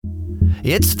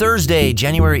It's Thursday,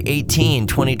 January 18,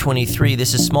 2023.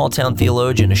 This is Small Town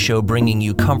Theologian, a show bringing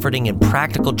you comforting and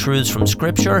practical truths from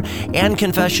Scripture and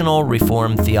confessional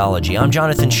Reformed theology. I'm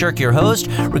Jonathan Shirk, your host,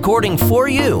 recording for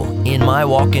you in my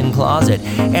walk-in closet.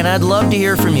 And I'd love to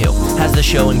hear from you. Has the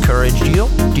show encouraged you?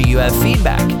 Do you have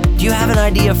feedback? Do you have an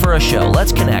idea for a show?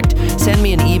 Let's connect. Send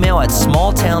me an email at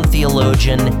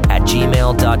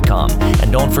smalltowntheologian@gmail.com.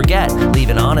 And don't forget, leave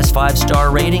an honest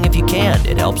 5-star rating if you can.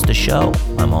 It helps the show.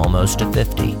 I'm almost to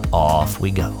 50. Off we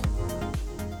go.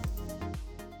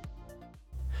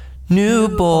 New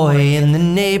boy in the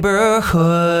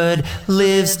neighborhood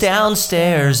lives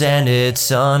downstairs and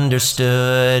it's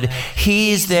understood.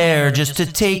 He's there just to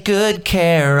take good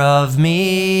care of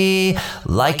me,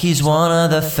 like he's one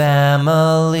of the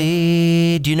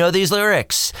family. Do you know these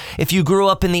lyrics? If you grew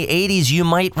up in the 80s, you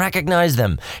might recognize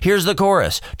them. Here's the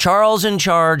chorus. Charles in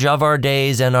charge of our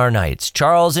days and our nights.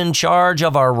 Charles in charge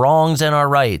of our wrongs and our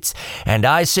rights. And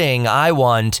I sing, I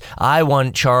want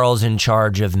Charles in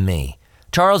charge of me.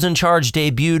 Charles in Charge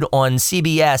debuted on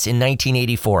CBS in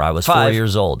 1984. I was 4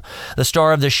 years old. The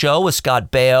star of the show was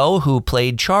Scott Baio, who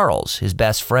played Charles. His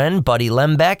best friend, Buddy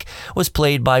Lembeck, was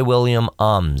played by William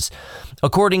Ums.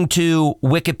 According to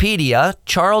Wikipedia,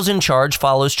 Charles in Charge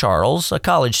follows Charles, a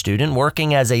college student,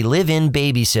 working as a live-in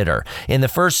babysitter. In the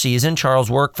first season, Charles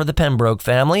worked for the Pembroke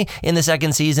family. In the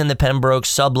second season, the Pembrokes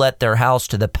sublet their house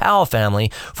to the Powell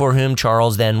family, for whom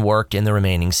Charles then worked in the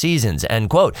remaining seasons. End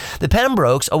quote. The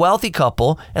Pembrokes, a wealthy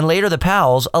couple, and later the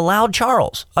Powells, allowed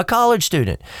Charles, a college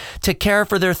student, to care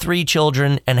for their 3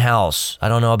 children and house. I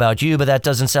don't know about you, but that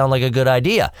doesn't sound like a good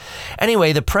idea.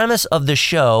 Anyway, the premise of the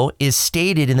show is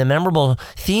stated in the memorable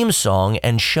theme song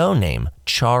and show name,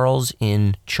 Charles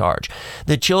in Charge.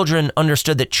 The children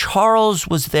understood that Charles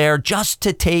was there just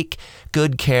to take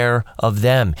good care of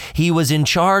them. He was in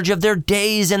charge of their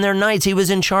days and their nights. He was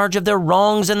in charge of their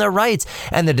wrongs and their rights.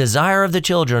 And the desire of the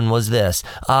children was this: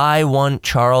 I want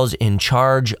Charles in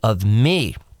charge of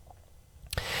me.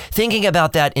 Thinking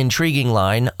about that intriguing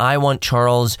line, I want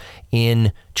Charles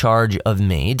in charge of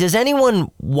me. Does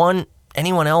anyone want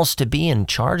anyone else to be in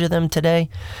charge of them today?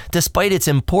 Despite its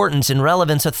importance and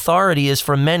relevance, authority is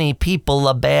for many people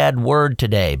a bad word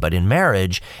today. But in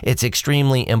marriage, it's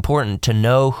extremely important to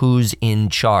know who's in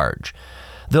charge.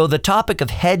 Though the topic of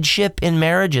headship in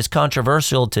marriage is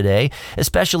controversial today,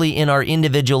 especially in our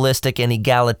individualistic and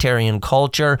egalitarian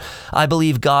culture, I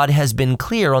believe God has been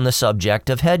clear on the subject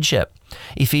of headship.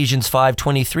 Ephesians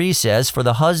 5:23 says, "For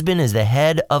the husband is the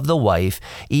head of the wife,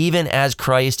 even as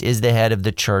Christ is the head of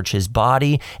the church, his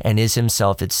body, and is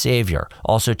himself its Savior."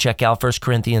 Also check out 1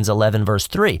 Corinthians 11, verse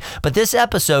 3. But this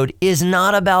episode is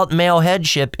not about male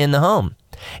headship in the home.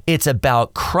 It's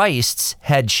about Christ's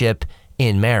headship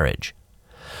in marriage.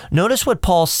 Notice what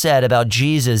Paul said about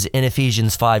Jesus in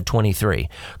Ephesians 5:23.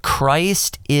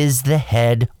 Christ is the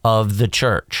head of the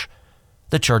church.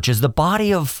 The church is the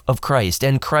body of Christ,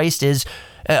 and Christ is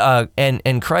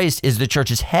Christ is the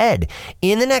church's head.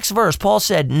 In the next verse, Paul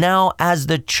said, "Now as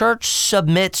the church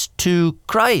submits to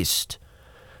Christ."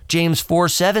 James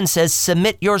 4:7 says,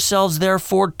 "Submit yourselves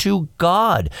therefore to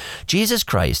God." Jesus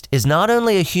Christ is not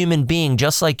only a human being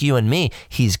just like you and me,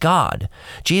 he's God.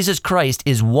 Jesus Christ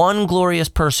is one glorious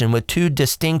person with 2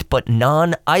 distinct but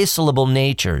non-isolable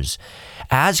natures.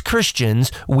 As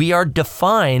Christians, we are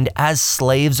defined as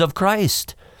slaves of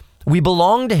Christ. We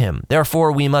belong to him.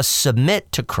 Therefore, we must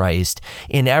submit to Christ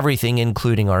in everything,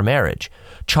 including our marriage.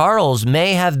 Charles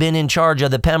may have been in charge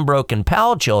of the Pembroke and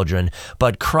Powell children,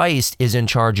 but Christ is in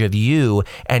charge of you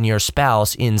and your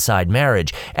spouse inside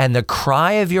marriage. And the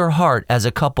cry of your heart as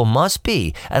a couple must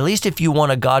be, at least if you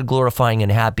want a God-glorifying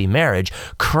and happy marriage,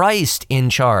 Christ in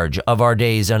charge of our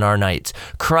days and our nights.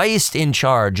 Christ in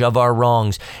charge of our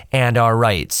wrongs and our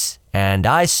rights. And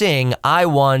I sing, I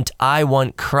want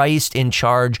Christ in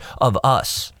charge of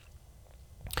us.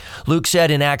 Luke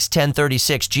said in Acts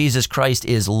 10:36, Jesus Christ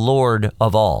is Lord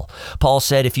of all. Paul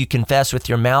said, if you confess with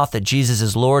your mouth that Jesus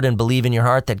is Lord and believe in your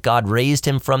heart that God raised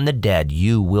him from the dead,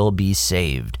 you will be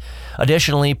saved.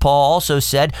 Additionally, Paul also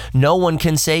said, no one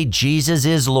can say Jesus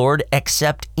is Lord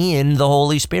except in the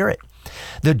Holy Spirit.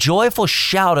 The joyful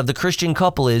shout of the Christian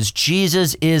couple is,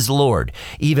 Jesus is Lord.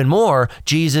 Even more,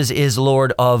 Jesus is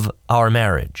Lord of our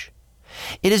marriage.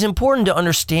 It is important to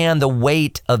understand the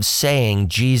weight of saying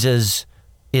Jesus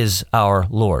is our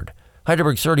Lord.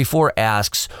 Heidelberg 34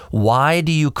 asks, why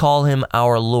do you call him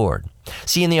our Lord?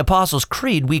 See, in the Apostles'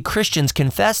 Creed, we Christians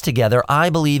confess together, I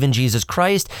believe in Jesus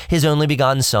Christ, his only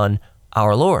begotten Son,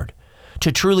 our Lord.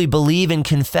 To truly believe and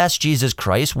confess Jesus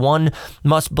Christ, one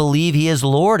must believe he is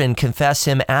Lord and confess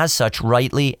him as such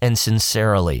rightly and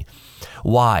sincerely.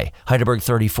 Why? Heidelberg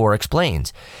 34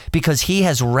 explains, because he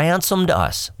has ransomed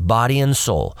us, body and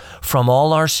soul, from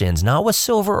all our sins, not with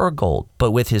silver or gold,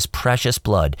 but with his precious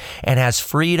blood, and has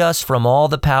freed us from all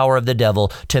the power of the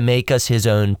devil to make us his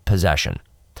own possession.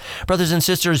 Brothers and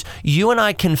sisters, you and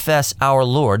I confess our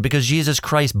Lord because Jesus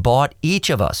Christ bought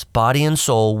each of us, body and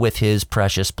soul, with his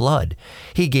precious blood.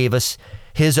 He gave us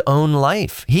his own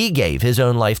life. He gave his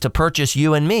own life to purchase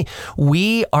you and me.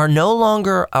 We are no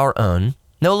longer our own,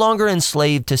 no longer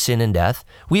enslaved to sin and death.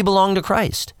 We belong to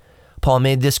Christ. Paul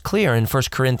made this clear in 1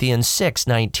 Corinthians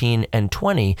 6:19 and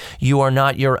 20. You are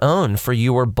not your own, for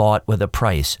you were bought with a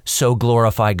price. So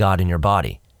glorify God in your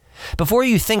body. Before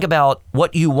you think about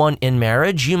what you want in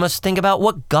marriage, you must think about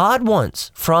what God wants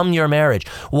from your marriage.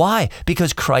 Why?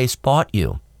 Because Christ bought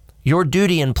you. Your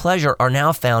duty and pleasure are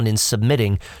now found in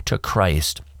submitting to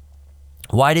Christ.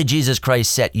 Why did Jesus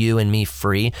Christ set you and me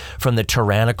free from the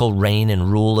tyrannical reign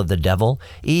and rule of the devil?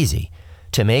 Easy.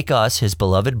 To make us, his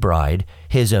beloved bride,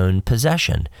 his own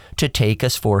possession, to take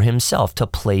us for himself, to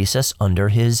place us under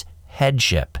his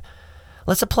headship.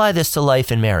 Let's apply this to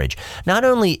life and marriage. Not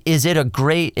only is it a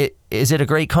great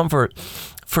comfort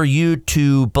for you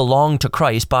to belong to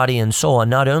Christ, body and soul, and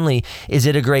not only is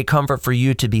it a great comfort for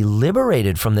you to be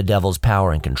liberated from the devil's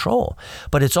power and control,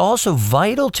 but it's also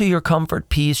vital to your comfort,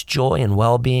 peace, joy, and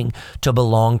well-being to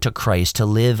belong to Christ, to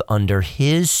live under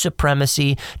his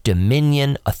supremacy,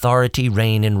 dominion, authority,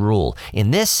 reign, and rule.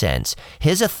 In this sense,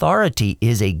 his authority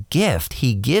is a gift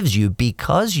he gives you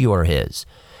because you are his.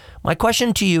 My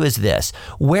question to you is this: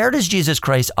 where does Jesus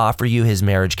Christ offer you his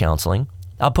marriage counseling?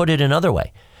 I'll put it another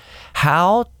way.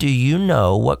 How do you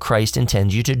know what Christ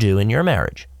intends you to do in your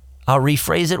marriage? I'll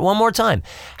rephrase it one more time.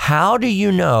 How do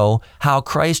you know how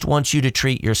Christ wants you to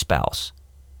treat your spouse?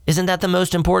 Isn't that the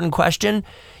most important question?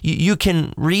 You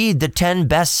can read the 10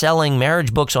 best-selling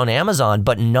marriage books on Amazon,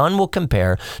 but none will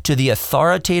compare to the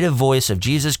authoritative voice of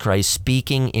Jesus Christ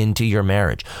speaking into your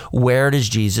marriage. Where does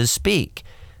Jesus speak?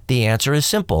 The answer is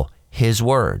simple: his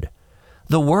word.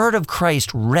 The word of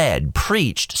Christ read,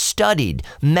 preached, studied,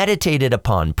 meditated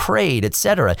upon, prayed,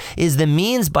 etc., is the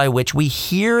means by which we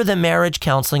hear the marriage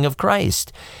counseling of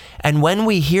Christ. And when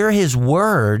we hear his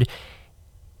word,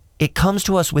 it comes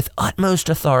to us with utmost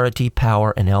authority,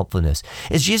 power, and helpfulness.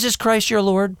 Is Jesus Christ your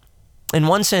Lord? In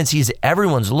one sense, he's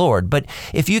everyone's Lord, but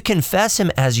if you confess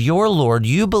him as your Lord,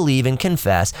 you believe and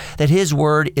confess that his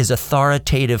word is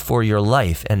authoritative for your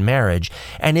life and marriage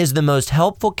and is the most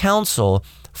helpful counsel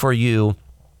for you,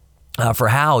 for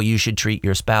how you should treat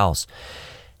your spouse.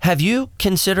 Have you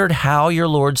considered how your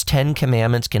Lord's 10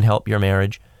 commandments can help your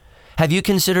marriage? Have you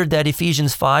considered that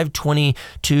Ephesians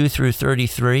 5:22 through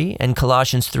 33 and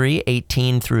Colossians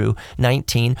 3:18 through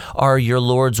 19 are your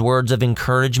Lord's words of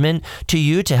encouragement to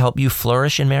you to help you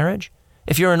flourish in marriage?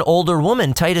 If you're an older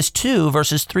woman, Titus 2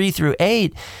 verses 3 through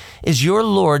 8 is your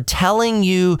Lord telling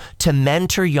you to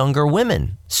mentor younger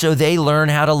women so they learn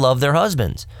how to love their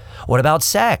husbands. What about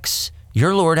sex?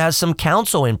 Your Lord has some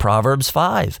counsel in Proverbs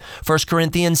 5, 1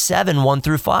 Corinthians 7, 1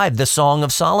 through 5, the Song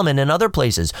of Solomon, and other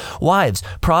places. Wives,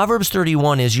 Proverbs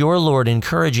 31 is your Lord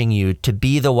encouraging you to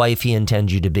be the wife he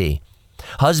intends you to be.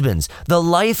 Husbands, the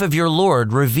life of your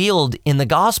Lord revealed in the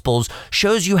Gospels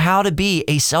shows you how to be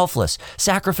a selfless,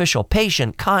 sacrificial,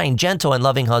 patient, kind, gentle, and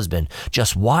loving husband.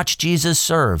 Just watch Jesus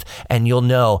serve, and you'll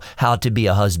know how to be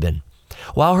a husband.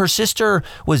 While her sister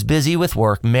was busy with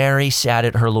work, Mary sat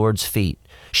at her Lord's feet.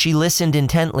 She listened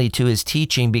intently to his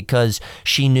teaching because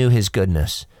she knew his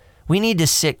goodness. We need to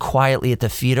sit quietly at the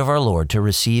feet of our Lord to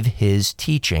receive his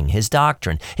teaching, his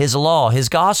doctrine, his law, his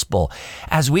gospel.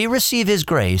 As we receive his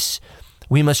grace,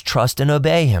 we must trust and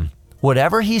obey him.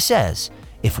 Whatever he says,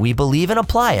 if we believe and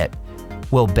apply it,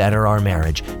 will better our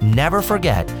marriage. Never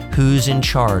forget who's in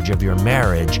charge of your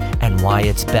marriage and why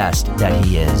it's best that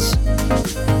he is.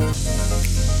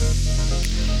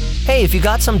 Hey, if you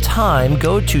got some time,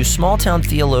 go to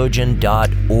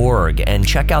smalltowntheologian.org and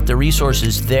check out the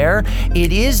resources there.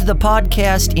 It is the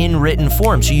podcast in written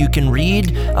form, so you can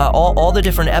read all the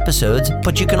different episodes,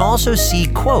 but you can also see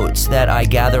quotes that I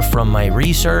gather from my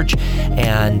research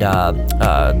and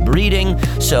reading.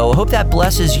 So I hope that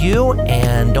blesses you,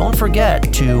 and don't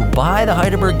forget to buy the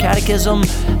Heidelberg Catechism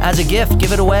as a gift.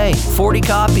 Give it away. 40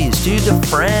 copies to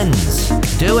friends.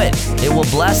 Do it. It will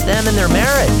bless them in their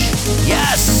marriage.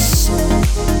 Yes!